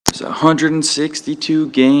There's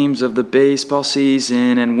 162 games of the baseball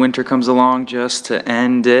season, and winter comes along just to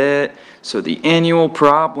end it. So the annual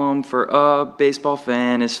problem for a baseball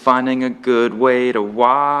fan is finding a good way to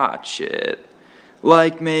watch it.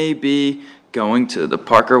 Like maybe going to the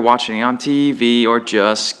park or watching on TV, or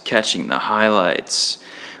just catching the highlights.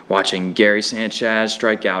 Watching Gary Sanchez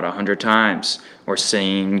strike out 100 times, or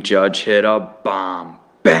seeing Judge hit a bomb.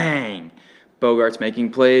 Bang! Bogarts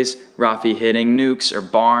making plays, Rafi hitting nukes, or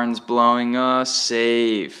Barnes blowing a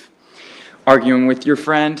save. Arguing with your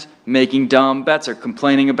friend, making dumb bets, or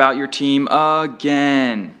complaining about your team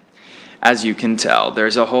again. As you can tell,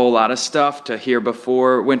 there's a whole lot of stuff to hear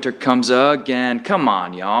before winter comes again. Come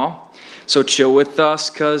on, y'all. So chill with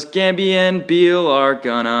us, cause Gamby and Beal are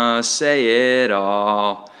gonna say it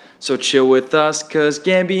all. So chill with us, cause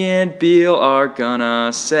Gamby and Beal are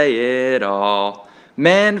gonna say it all.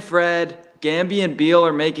 Manfred, Gamby and Beal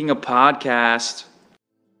are making a podcast.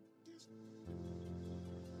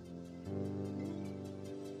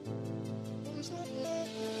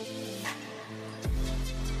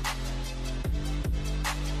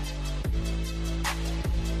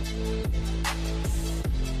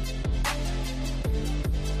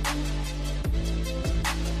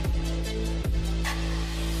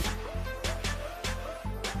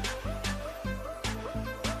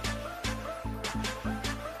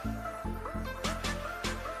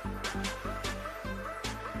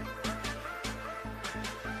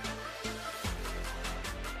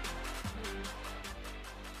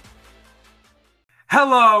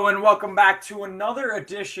 Hello and welcome back to another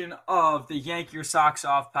edition of the Yank Your Socks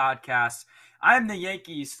Off podcast. I'm the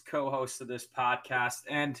Yankees co-host of this podcast,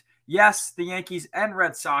 and yes, the Yankees and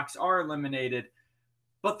Red Sox are eliminated,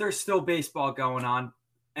 but there's still baseball going on.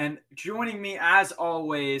 And joining me, as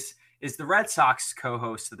always, is the Red Sox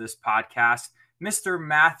co-host of this podcast, Mr.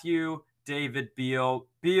 Matthew David Beal.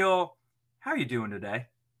 Beal, how are you doing today?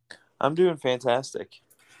 I'm doing fantastic.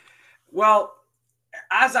 Well,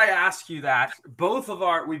 as I ask you that,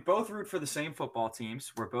 we both root for the same football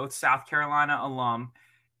teams. We're both South Carolina alum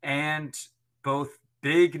and both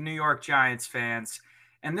big New York Giants fans.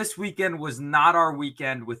 And this weekend was not our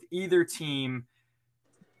weekend with either team.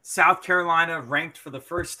 South Carolina ranked for the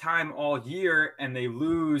first time all year, and they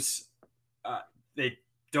lose. They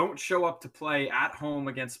don't show up to play at home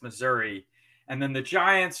against Missouri. And then the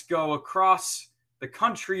Giants go across the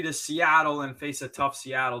country to Seattle and face a tough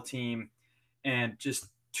Seattle team. And just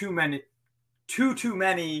too many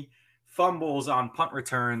fumbles on punt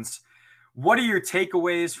returns. What are your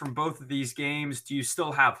takeaways from both of these games? Do you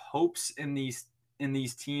still have hopes in these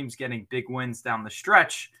teams getting big wins down the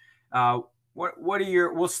stretch?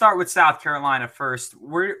 We'll start with South Carolina first.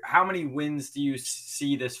 How many wins do you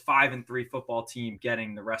see this 5-3 football team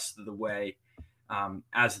getting the rest of the way?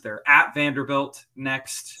 As they're at Vanderbilt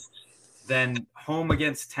next, then home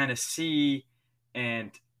against Tennessee,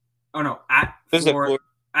 and at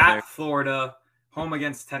Florida, home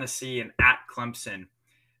against Tennessee, and at Clemson.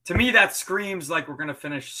 To me, that screams like we're going to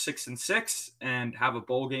finish 6-6 and have a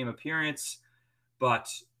bowl game appearance. But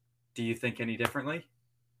do you think any differently?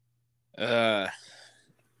 I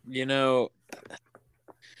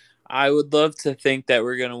would love to think that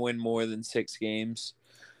we're going to win more than 6 games.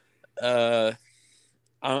 I'm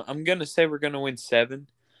going to say we're going to win 7.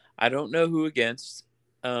 I don't know who against.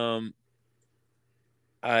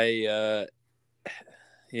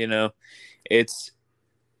 It's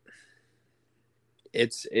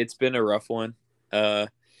been a rough one.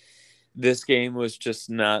 This game was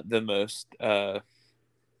just not the most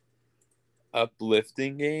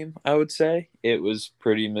uplifting game, I would say. It was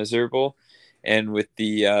pretty miserable, and with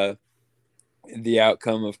the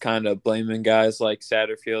outcome of kind of blaming guys like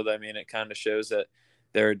Satterfield, I mean, it kind of shows that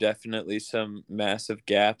there are definitely some massive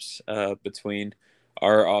gaps between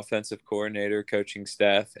our offensive coordinator, coaching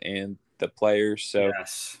staff, and the players. So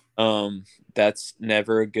yes. That's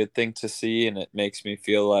never a good thing to see, and it makes me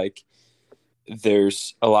feel like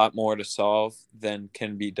there's a lot more to solve than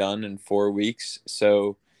can be done in 4 weeks.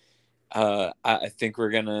 So I think we're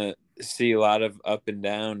going to see a lot of up and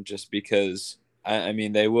down just because, I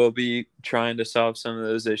mean, they will be trying to solve some of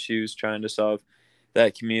those issues, trying to solve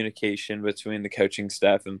that communication between the coaching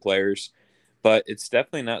staff and players. But it's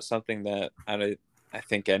definitely not something that I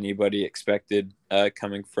think anybody expected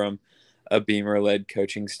coming from a Beamer-led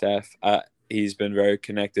coaching staff. He's been very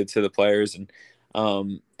connected to the players, and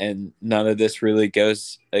none of this really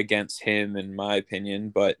goes against him, in my opinion,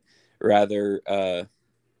 but rather,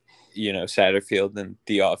 Satterfield and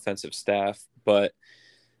the offensive staff. But,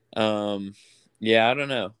 I don't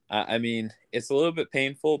know. I mean, it's a little bit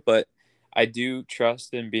painful, but I do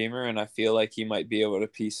trust in Beamer, and I feel like he might be able to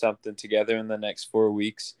piece something together in the next 4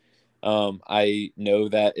 weeks. I know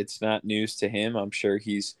that it's not news to him. I'm sure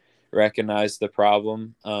he's recognized the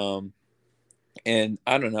problem. And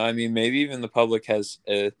I don't know. I mean, maybe even the public has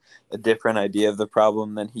a different idea of the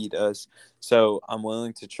problem than he does. So I'm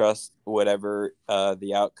willing to trust whatever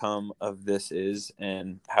the outcome of this is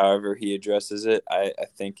and however he addresses it. I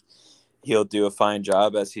think he'll do a fine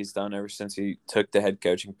job as he's done ever since he took the head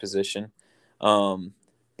coaching position.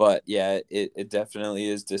 But yeah, it definitely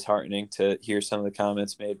is disheartening to hear some of the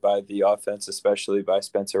comments made by the offense, especially by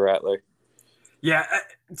Spencer Rattler. Yeah,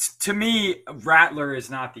 to me, Rattler is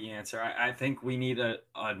not the answer. I think we need a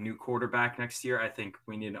new quarterback next year. I think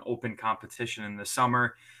we need an open competition in the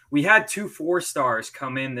summer. We had 2 4-stars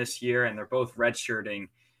come in this year, and they're both redshirting.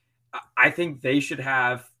 I think they should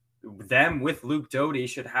have them with Luke Doty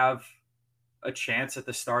should have a chance at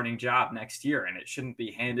the starting job next year, and it shouldn't be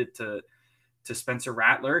handed to Spencer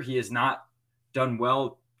Rattler. He has not done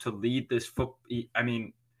well to lead this football. I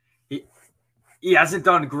mean, he hasn't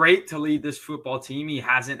done great to lead this football team. He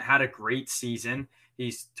hasn't had a great season.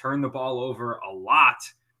 He's turned the ball over a lot.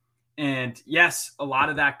 And yes, a lot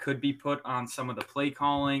of that could be put on some of the play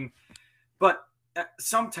calling. But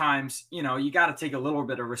sometimes, you got to take a little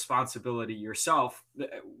bit of responsibility yourself.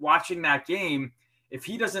 Watching that game, if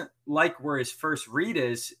he doesn't like where his first read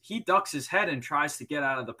is, he ducks his head and tries to get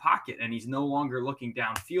out of the pocket. And he's no longer looking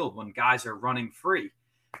downfield when guys are running free.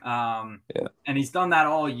 And he's done that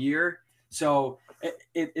all year. So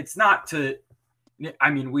it's not to – I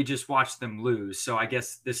mean, we just watched them lose. So I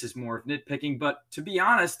guess this is more of nitpicking. But to be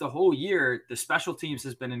honest, the whole year, the special teams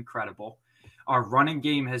has been incredible. Our running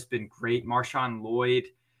game has been great. Marshawn Lloyd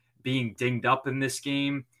being dinged up in this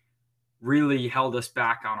game really held us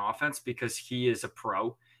back on offense because he is a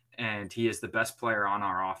pro and he is the best player on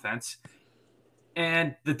our offense.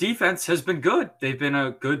 And the defense has been good. They've been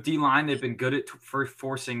a good D-line. They've been good at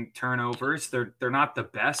forcing turnovers. They're not the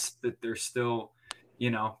best, but they're still,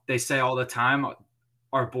 they say all the time,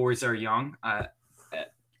 our boys are young,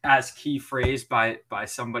 as key phrase by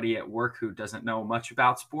somebody at work who doesn't know much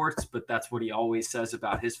about sports, but that's what he always says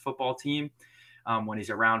about his football team when he's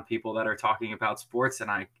around people that are talking about sports.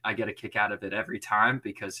 And I get a kick out of it every time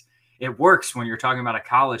because it works when you're talking about a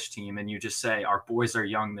college team and you just say, our boys are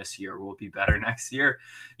young this year, we'll be better next year.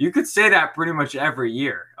 You could say that pretty much every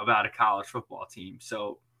year about a college football team.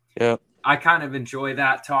 So yeah, I kind of enjoy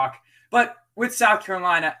that talk. But with South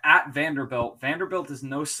Carolina at Vanderbilt is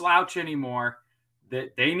no slouch anymore.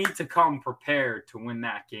 That they need to come prepared to win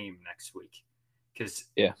that game next week. Because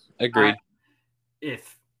agreed.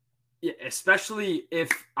 Especially if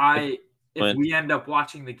we end up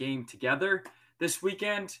watching the game together this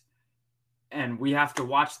weekend, and we have to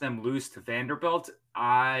watch them lose to Vanderbilt,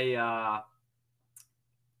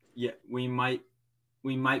 we might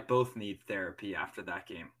both need therapy after that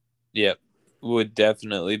game. Yep, would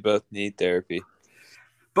definitely both need therapy.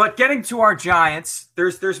 But getting to our Giants,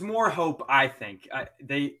 there's more hope, I think.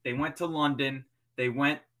 They went to London.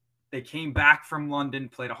 They came back from London,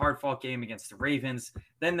 played a hard-fought game against the Ravens.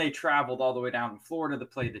 Then they traveled all the way down to Florida to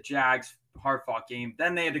play the Jags, hard-fought game.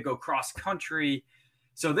 Then they had to go cross-country.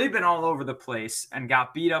 So they've been all over the place and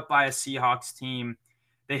got beat up by a Seahawks team.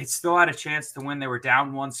 They still had a chance to win. They were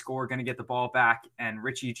down 1 score, going to get the ball back, and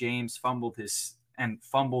Richie James fumbled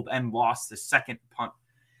and lost his second punt.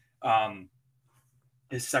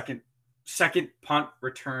 His second punt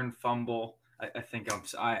return fumble.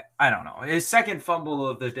 I don't know. His second fumble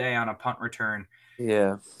of the day on a punt return.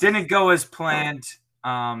 Yeah. Didn't go as planned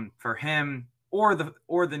for him or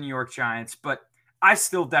the New York Giants, but I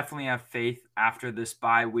still definitely have faith after this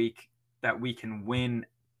bye week that we can win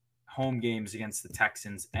home games against the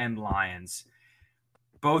Texans and Lions.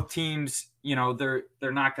 Both teams, they're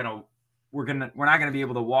not going to we're not going to be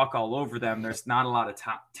able to walk all over them. There's not a lot of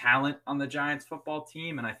talent on the Giants football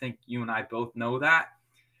team, and I think you and I both know that.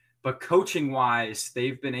 But coaching-wise,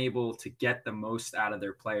 they've been able to get the most out of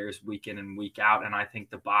their players week in and week out, and I think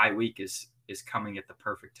the bye week is coming at the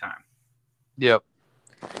perfect time. Yep,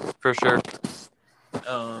 for sure.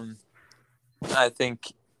 I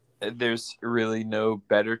think there's really no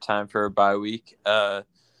better time for a bye week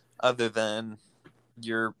other than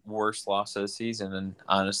your worst loss of the season, and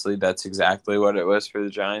honestly that's exactly what it was for the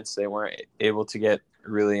Giants. They weren't able to get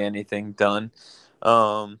really anything done,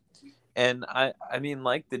 and I mean,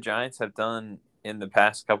 like the Giants have done in the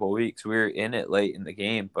past couple of weeks, we were in it late in the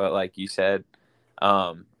game, but like you said,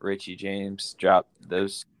 Richie James dropped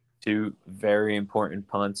those 2 very important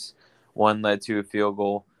punts. One led to a field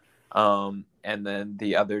goal, and then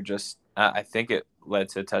the other just I think it led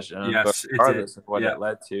to a touchdown. Yes, regardless of what it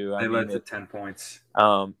led to. It led to 10 points.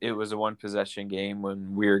 It was a 1-possession game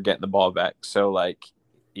when we were getting the ball back. So,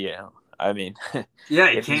 I mean, Yeah,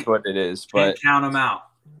 you it is can't what it is. can't But count them out.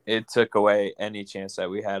 it took away any chance that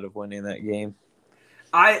we had of winning that game.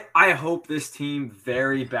 I hope this team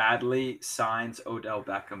very badly signs Odell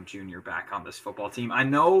Beckham Jr. back on this football team. I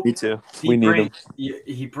know Me too. We need him.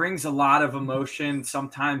 he brings a lot of emotion,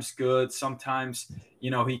 sometimes good, sometimes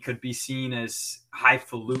he could be seen as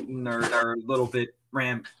highfalutin or a little bit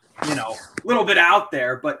a little bit out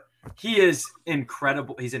there, but he is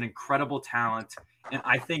incredible. He's an incredible talent, and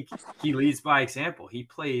I think he leads by example. He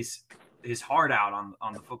plays his heart out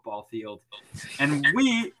on the football field. And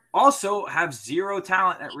we also have zero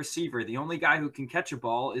talent at receiver. The only guy who can catch a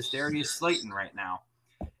ball is Darius Slayton right now.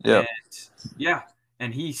 Yeah.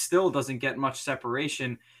 And he still doesn't get much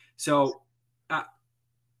separation. So,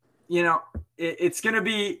 it's gonna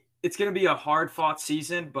be a hard fought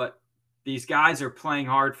season, but these guys are playing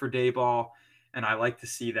hard for Dayball, and I like to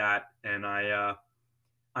see that. And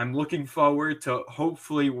I'm looking forward to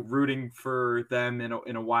hopefully rooting for them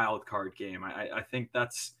in a wild card game. I think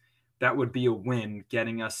that would be a win,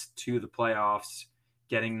 getting us to the playoffs,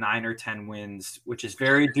 getting 9 or 10 wins, which is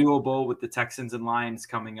very doable with the Texans and Lions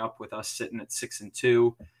coming up, with us sitting at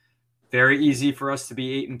 6-2. Very easy for us to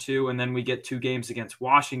be 8-2, and then we get 2 games against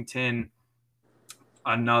Washington,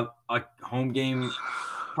 a home game.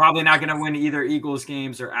 Probably not going to win either Eagles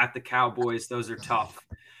games or at the Cowboys. Those are tough.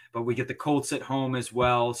 But we get the Colts at home as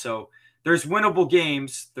well. So there's winnable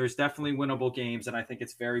games. There's definitely winnable games. And I think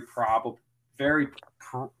it's very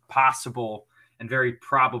possible and very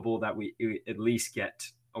probable that we at least get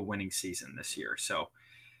a winning season this year. So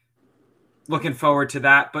looking forward to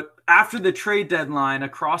that. But after the trade deadline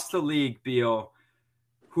across the league, Beal,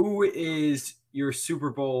 who is your Super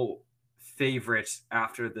Bowl favorite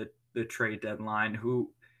after the trade deadline? Who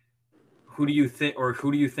do you think, or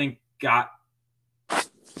who do you think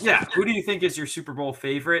who do you think is your Super Bowl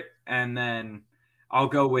favorite? And then I'll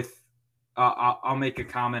go with I'll make a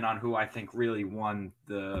comment on who I think really won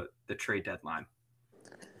the trade deadline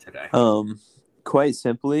today. Quite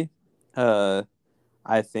simply,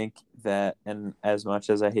 I think that, and as much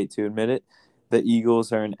as I hate to admit it, the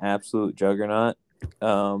Eagles are an absolute juggernaut.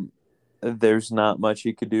 There's not much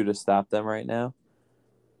you could do to stop them right now.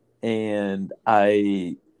 And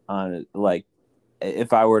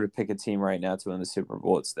if I were to pick a team right now to win the Super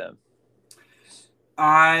Bowl, it's them.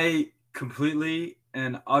 I completely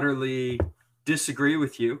and utterly disagree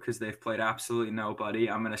with you, because they've played absolutely nobody.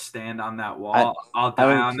 I'm going to stand on that wall. I'll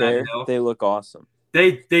die on that hill. They look awesome.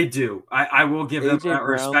 They do. I will give them that Brown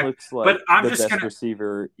respect. Looks like but I'm the just best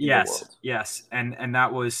receiver in the world. Yes. And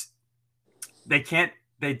that was –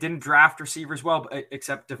 they didn't draft receivers well,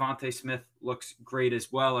 except Devontae Smith looks great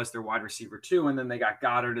as well as their wide receiver too. And then they got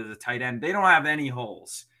Goddard as a tight end. They don't have any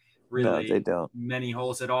holes, really. No, they don't. Many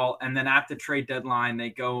holes at all. And then at the trade deadline, they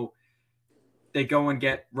go and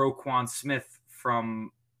get Roquan Smith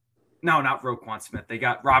from – no, not Roquan Smith. They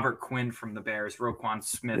got Robert Quinn from the Bears. Roquan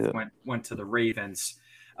Smith went to the Ravens.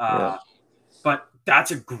 But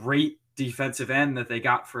that's a great defensive end that they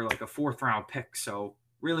got for like a 4th-round pick. So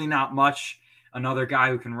really not much. Another guy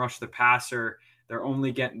who can rush the passer. They're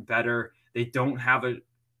only getting better. They don't have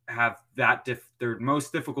their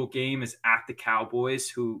most difficult game is at the Cowboys,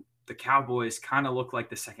 who the Cowboys kind of look like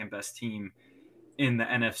the second best team in the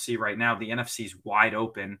NFC right now. The NFC's wide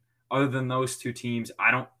open. Other than those 2 teams,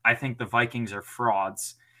 I think the Vikings are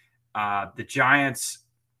frauds. The Giants,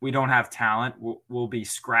 we don't have talent. We'll be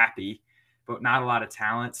scrappy, but not a lot of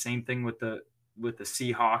talent. Same thing with the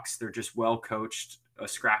Seahawks. They're just well coached, a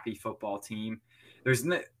scrappy football team. There's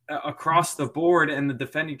across the board, and the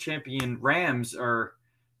defending champion Rams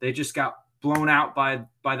they just got blown out by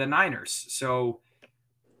the Niners. So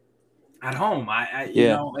at home,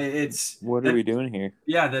 it's what are we doing here?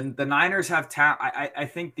 Yeah, the Niners have talent. I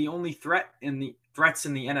think the only threats in the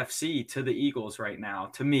NFC to the Eagles right now,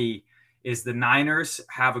 to me, is the Niners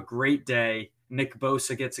have a great day. Nick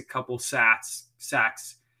Bosa gets a couple sacks.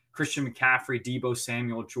 Christian McCaffrey, Deebo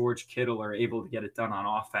Samuel, George Kittle are able to get it done on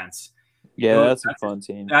offense. Yeah, that's a fun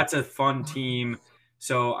team. That's a fun team.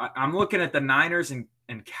 So I'm looking at the Niners and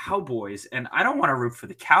Cowboys, and I don't want to root for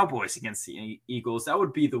the Cowboys against the Eagles. That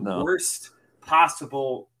would be the worst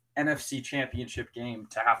possible NFC Championship game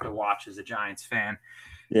to have to watch as a Giants fan.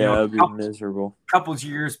 Yeah, that would be miserable. A couple of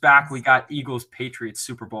years back, we got Eagles-Patriots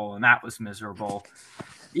Super Bowl, and that was miserable.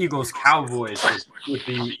 Eagles-Cowboys would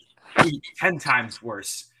be 10 times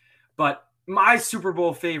worse. But my Super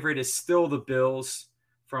Bowl favorite is still the Bills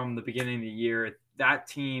from the beginning of the year. That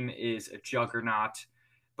team is a juggernaut,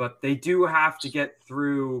 but they do have to get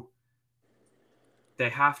through. They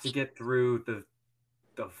have to get through the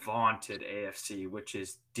vaunted AFC, which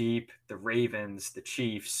is deep. The Ravens, the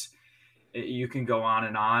Chiefs. You can go on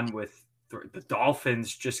and on with the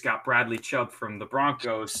Dolphins just got Bradley Chubb from the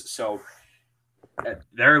Broncos, so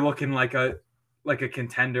they're looking like a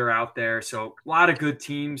contender out there. So a lot of good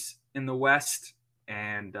teams in the West,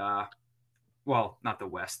 and well, not the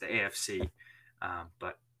West, the AFC.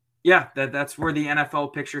 But yeah, that's where the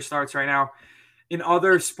NFL picture starts right now. In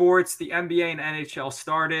other sports, the NBA and NHL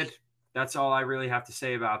started. That's all I really have to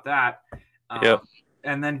say about that. Yep.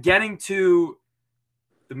 And then getting to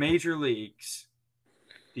the major leagues,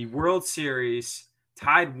 the World Series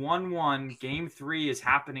tied 1-1. Game 3 is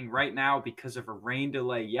happening right now because of a rain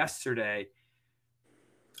delay yesterday.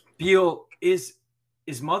 Beal, is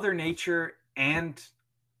Mother Nature and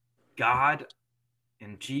God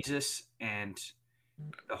and Jesus and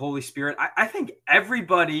the Holy Spirit, I think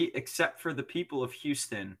everybody except for the people of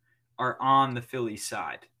Houston are on the Phillies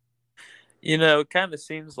side. It kind of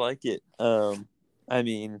seems like it. I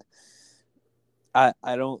mean, I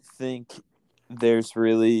don't think there's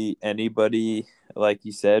really anybody, like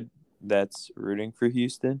you said, that's rooting for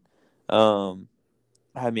Houston. I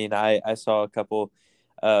mean, I saw a couple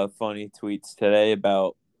funny tweets today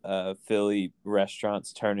about Philly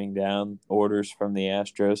restaurants turning down orders from the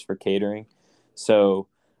Astros for catering. So,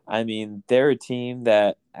 I mean, they're a team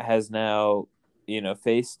that has now,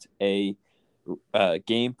 faced a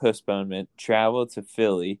game postponement, traveled to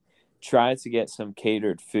Philly, tried to get some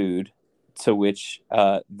catered food, to which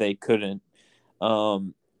they couldn't.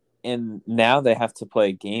 And now they have to play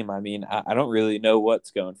a game. I mean, I don't really know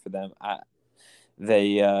what's going for them.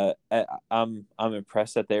 I'm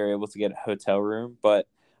impressed that they were able to get a hotel room, but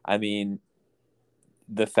I mean,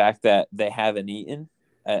 the fact that they haven't eaten,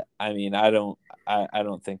 I mean, I don't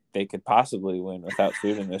think they could possibly win without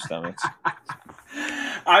food in their stomachs.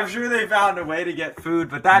 I'm sure they found a way to get food,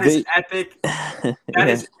 but that is epic. That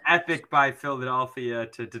is epic by Philadelphia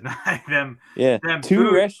to deny them. Yeah, them 2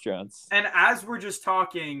 food. restaurants. And as we're just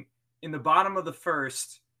talking, in the bottom of the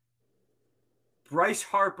first, Bryce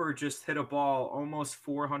Harper just hit a ball almost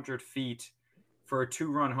 400 feet for a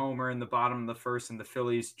 2-run homer in the bottom of the first, and the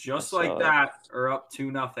Phillies, just like that, are up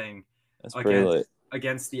 2-0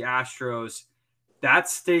 against the Astros. That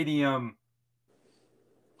stadium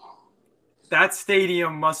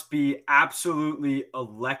must be absolutely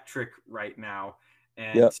electric right now.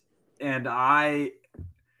 And and I,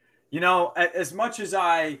 as much as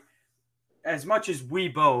we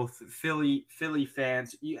both Philly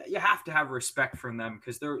fans, you have to have respect from them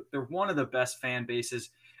because they're one of the best fan bases.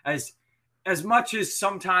 As much as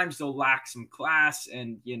sometimes they'll lack some class,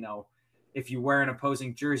 and if you wear an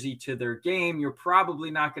opposing jersey to their game, you're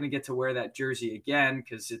probably not going to get to wear that jersey again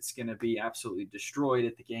because it's going to be absolutely destroyed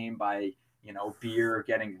at the game by beer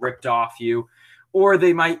getting ripped off you, or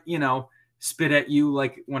they might spit at you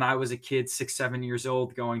like when I was a kid, 6-7 years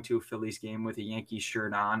old, going to a Phillies game with a Yankees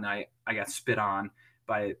shirt on. I got spit on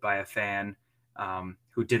by a fan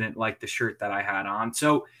who didn't like the shirt that I had on.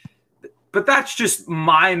 So, but that's just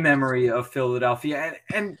my memory of Philadelphia.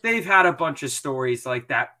 And they've had a bunch of stories like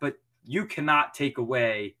that, but you cannot take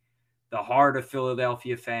away the heart of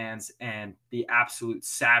Philadelphia fans and the absolute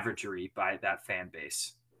savagery by that fan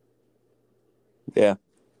base. Yeah.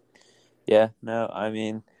 Yeah, no, I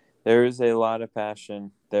mean, there is a lot of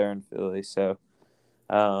passion there in Philly. So,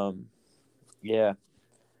 yeah,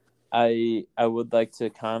 I would like to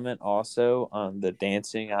comment also on the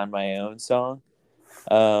Dancing on My Own song.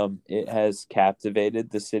 It has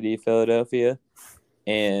captivated the city of Philadelphia.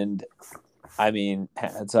 And, I mean,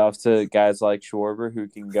 hats off to guys like Schwarber who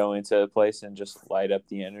can go into a place and just light up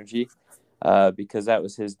the energy because that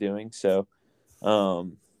was his doing. So,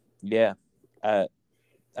 yeah,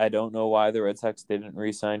 I don't know why the Red Sox didn't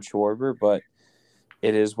re-sign Schwarber, but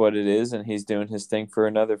it is what it is, and he's doing his thing for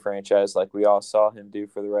another franchise like we all saw him do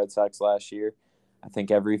for the Red Sox last year. I think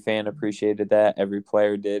every fan appreciated that. Every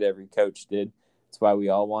player did. Every coach did. That's why we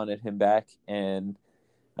all wanted him back, and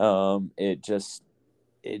it just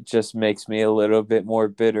makes me a little bit more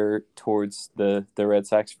bitter towards the Red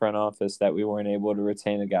Sox front office that we weren't able to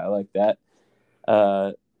retain a guy like that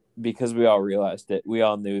because we all realized it. We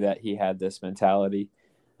all knew that he had this mentality.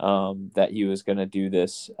 That he was going to do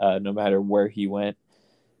this no matter where he went.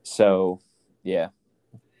 So, yeah,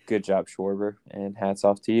 good job, Schwarber, and hats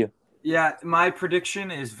off to you. Yeah, my prediction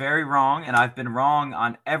is very wrong, and I've been wrong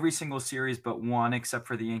on every single series but one, except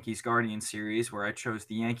for the Yankees-Guardians series where I chose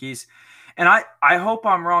the Yankees. And I hope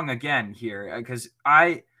I'm wrong again here because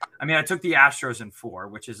I took the Astros in 4,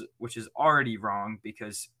 which is already wrong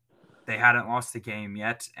because they hadn't lost the game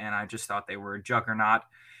yet, and I just thought they were a juggernaut.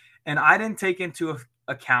 And I didn't take into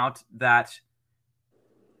account that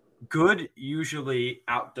good usually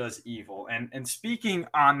outdoes evil. And speaking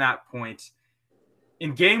on that point,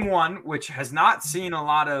 in game 1, which has not seen a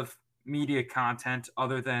lot of media content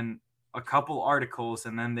other than a couple articles,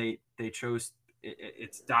 and then they chose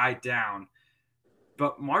it's died down.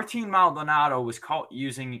 But Martin Maldonado was caught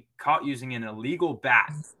using an illegal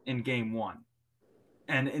bat in game 1.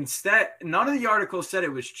 And instead, none of the articles said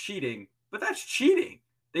it was cheating, but that's cheating.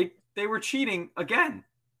 They were cheating again.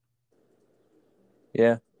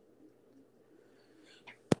 Yeah.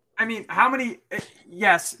 I mean, how many?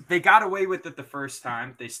 Yes, they got away with it the first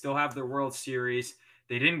time. They still have their World Series.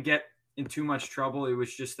 They didn't get in too much trouble. It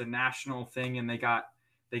was just a national thing, and they got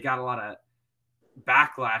a lot of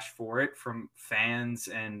backlash for it from fans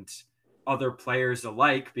and other players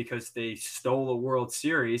alike because they stole a World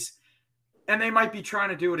Series. And they might be trying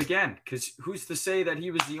to do it again, because who's to say that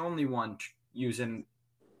he was the only one using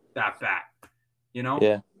that bat,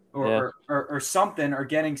 Yeah. or something, or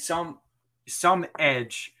getting some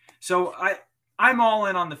edge. So I'm all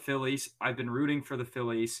in on the Phillies. I've been rooting for the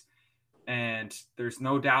Phillies, and there's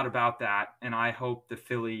no doubt about that. And I hope the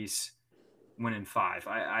Phillies win in 5.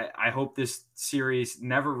 I hope this series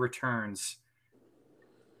never returns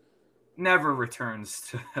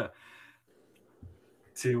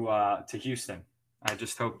to Houston. I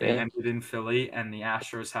just hope they ended in Philly, and the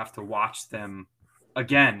Astros have to watch them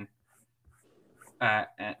again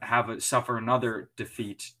and suffer another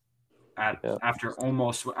defeat after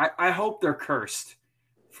almost. I hope they're cursed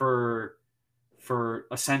for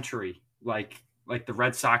a century, like the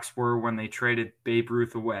Red Sox were when they traded Babe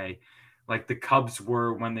Ruth away, like the Cubs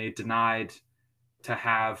were when they denied to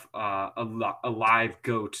have a live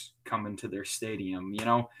goat come into their stadium.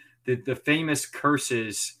 The famous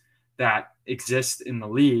curses that exist in the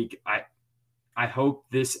league. I hope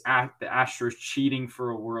the Astros cheating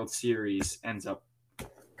for a World Series ends up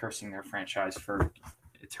cursing their franchise for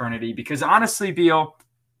eternity. Because honestly, Beal,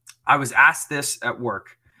 I was asked this at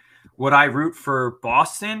work: would I root for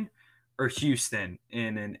Boston or Houston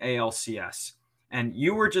in an ALCS? And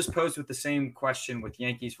you were just posed with the same question with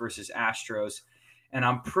Yankees versus Astros. And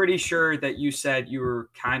I'm pretty sure that you said you were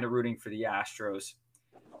kind of rooting for the Astros.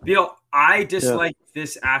 Beal, I dislike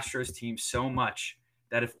this Astros team so much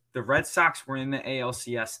that if the Red Sox were in the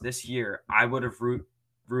ALCS this year, I would have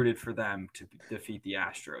rooted for them to defeat the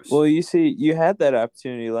Astros. Well, you see, you had that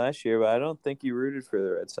opportunity last year, but I don't think you rooted for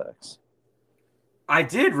the Red Sox. I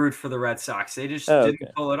did root for the Red Sox. They just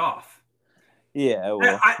didn't pull it off. Yeah,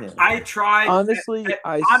 well, I tried. Honestly,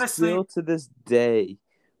 I still to this day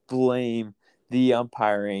blame the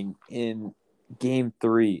umpiring in Game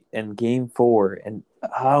 3 and Game 4, and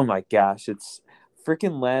oh my gosh, it's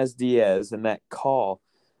freaking Laz Diaz and that call.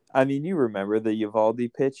 I mean, you remember the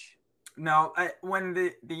Uvalde pitch? No, when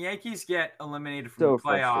the Yankees get eliminated from the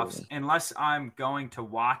playoffs, unless I'm going to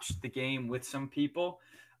watch the game with some people,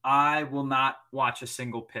 I will not watch a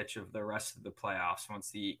single pitch of the rest of the playoffs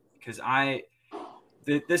because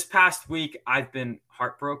this past week I've been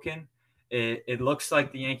heartbroken. It looks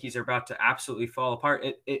like the Yankees are about to absolutely fall apart.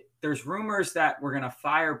 There's rumors that we're going to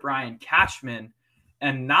fire Brian Cashman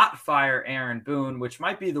and not fire Aaron Boone, which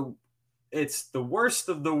might be the worst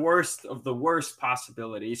of the worst of the worst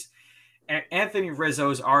possibilities. Anthony Rizzo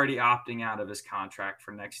is already opting out of his contract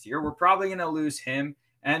for next year. We're probably going to lose him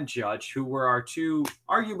and Judge, who were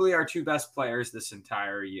arguably our two best players this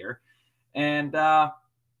entire year. And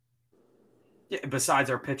besides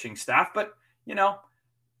our pitching staff, but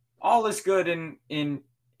all is good in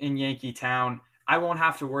Yankee Town. I won't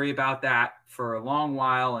have to worry about that for a long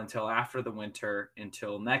while until after the winter,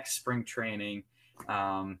 until next spring training.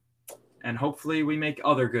 And hopefully we make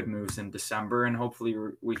other good moves in December, and hopefully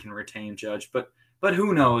we can retain Judge. But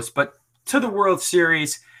who knows? But to the World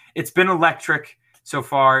Series, it's been electric so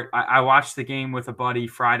far. I watched the game with a buddy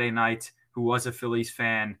Friday night who was a Phillies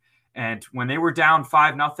fan. And when they were down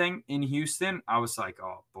 5-0 in Houston, I was like,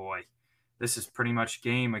 oh, boy, this is pretty much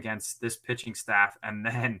game against this pitching staff. And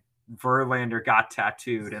then Verlander got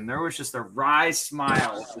tattooed, and there was just a wry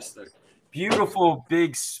smile, just a beautiful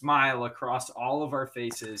big smile across all of our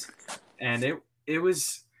faces. And it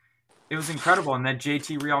was incredible. And then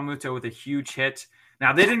JT Realmuto with a huge hit.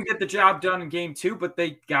 Now, they didn't get the job done in Game 2, but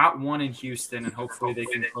they got one in Houston, and hopefully they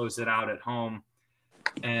can close it out at home.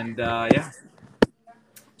 And,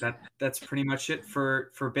 that's pretty much it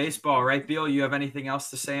for baseball, right, Beal? You have anything else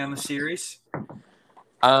to say on the series?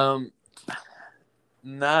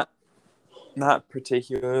 Not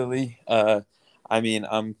particularly. I mean,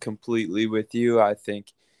 I'm completely with you. I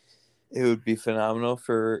think it would be phenomenal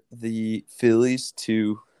for the Phillies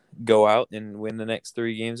to go out and win the next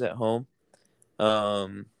 3 games at home.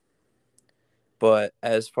 But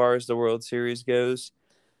as far as the World Series goes,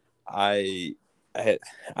 I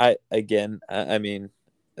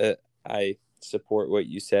support what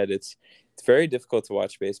you said. It's it's very difficult to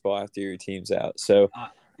watch baseball after your team's out. So I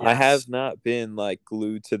Yes. have not been like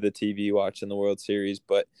glued to the TV watching the World Series,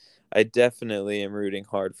 but I definitely am rooting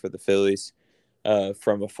hard for the Phillies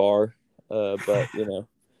from afar. But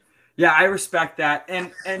Yeah, I respect that.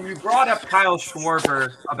 And you brought up Kyle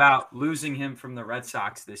Schwarber about losing him from the Red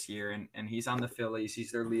Sox this year, and he's on the Phillies.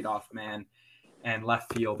 He's their leadoff man and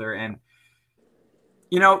left fielder. And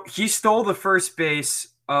he stole the first base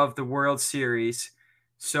of the World Series.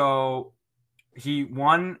 So he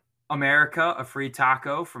won America a free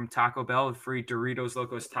taco from Taco Bell, a free Doritos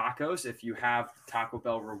Locos Tacos if you have Taco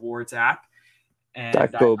Bell Rewards app. And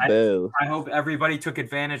Taco Bell. I hope everybody took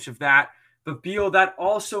advantage of that. But Beal, that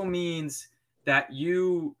also means that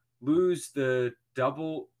you lose your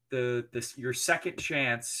second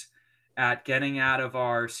chance at getting out of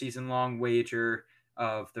our season-long wager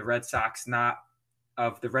of the Red Sox making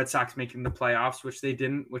the playoffs, which they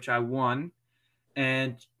didn't, which I won.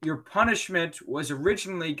 And your punishment was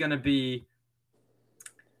originally going to be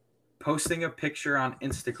posting a picture on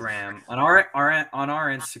Instagram, on our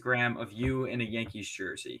Instagram, of you in a Yankees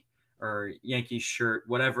jersey or Yankees shirt,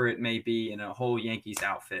 whatever it may be, in a whole Yankees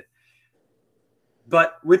outfit.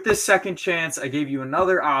 But with this second chance, I gave you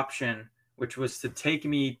another option, which was to take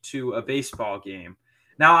me to a baseball game.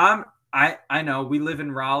 Now I know we live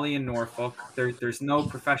in Raleigh and Norfolk. There's no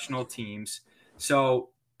professional teams. So,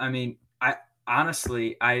 I mean,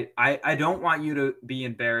 honestly, I don't want you to be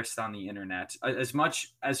embarrassed on the internet. As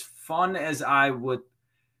much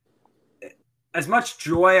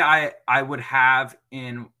joy I would have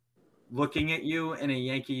in looking at you in a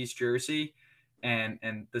Yankees jersey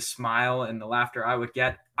and the smile and the laughter I would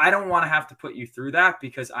get, I don't want to have to put you through that,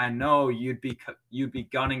 because I know you'd be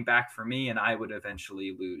gunning back for me, and I would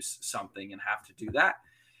eventually lose something and have to do that.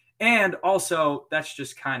 And also, that's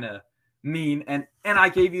just kind of mean. And I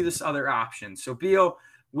gave you this other option. So, Beal,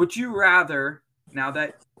 would you rather, now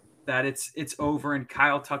that it's over and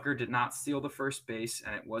Kyle Tucker did not steal the first base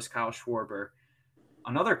and it was Kyle Schwarber,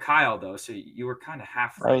 another Kyle though, so you were kind of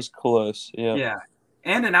half right. That was close. Yeah,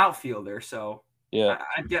 and an outfielder. So yeah,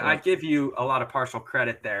 I'd give you a lot of partial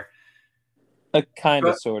credit there. A kind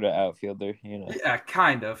of sort of outfielder, Yeah,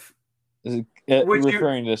 kind of.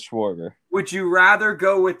 Referring to Schwarber. Would you rather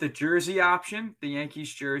go with the jersey option, the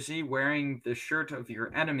Yankees jersey, wearing the shirt of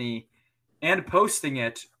your enemy and posting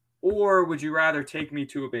it, or would you rather take me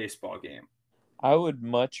to a baseball game? I would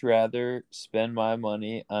much rather spend my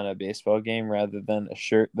money on a baseball game rather than a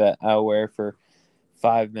shirt that I'll wear for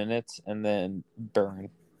 5 minutes and then burn.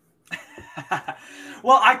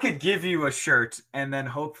 Well, I could give you a shirt and then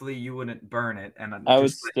hopefully you wouldn't burn it, and I would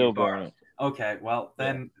still burn it. Okay, well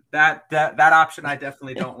then that option I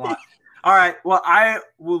definitely don't want. All right, well, I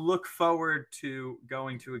will look forward to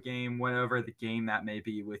going to a game, whatever the game that may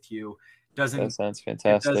be with you. That sounds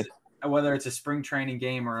fantastic. Whether it's a spring training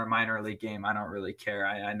game or a minor league game, I don't really care.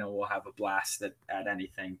 I know we'll have a blast at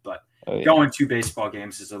anything, but going to baseball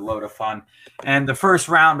games is a load of fun. And the first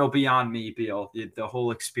round will be on me, Beal. The whole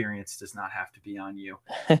experience does not have to be on you.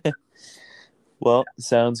 Well,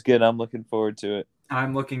 sounds good. I'm looking forward to it.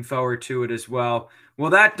 I'm looking forward to it as well. Well,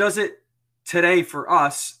 that does it today for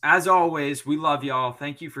us. As always, we love y'all.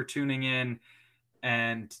 Thank you for tuning in,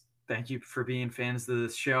 and thank you for being fans of the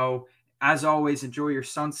show. As always, enjoy your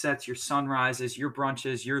sunsets, your sunrises, your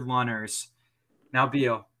brunches, your lunners. Now,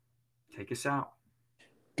 Beal, take us out.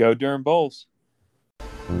 Go Durham Bulls.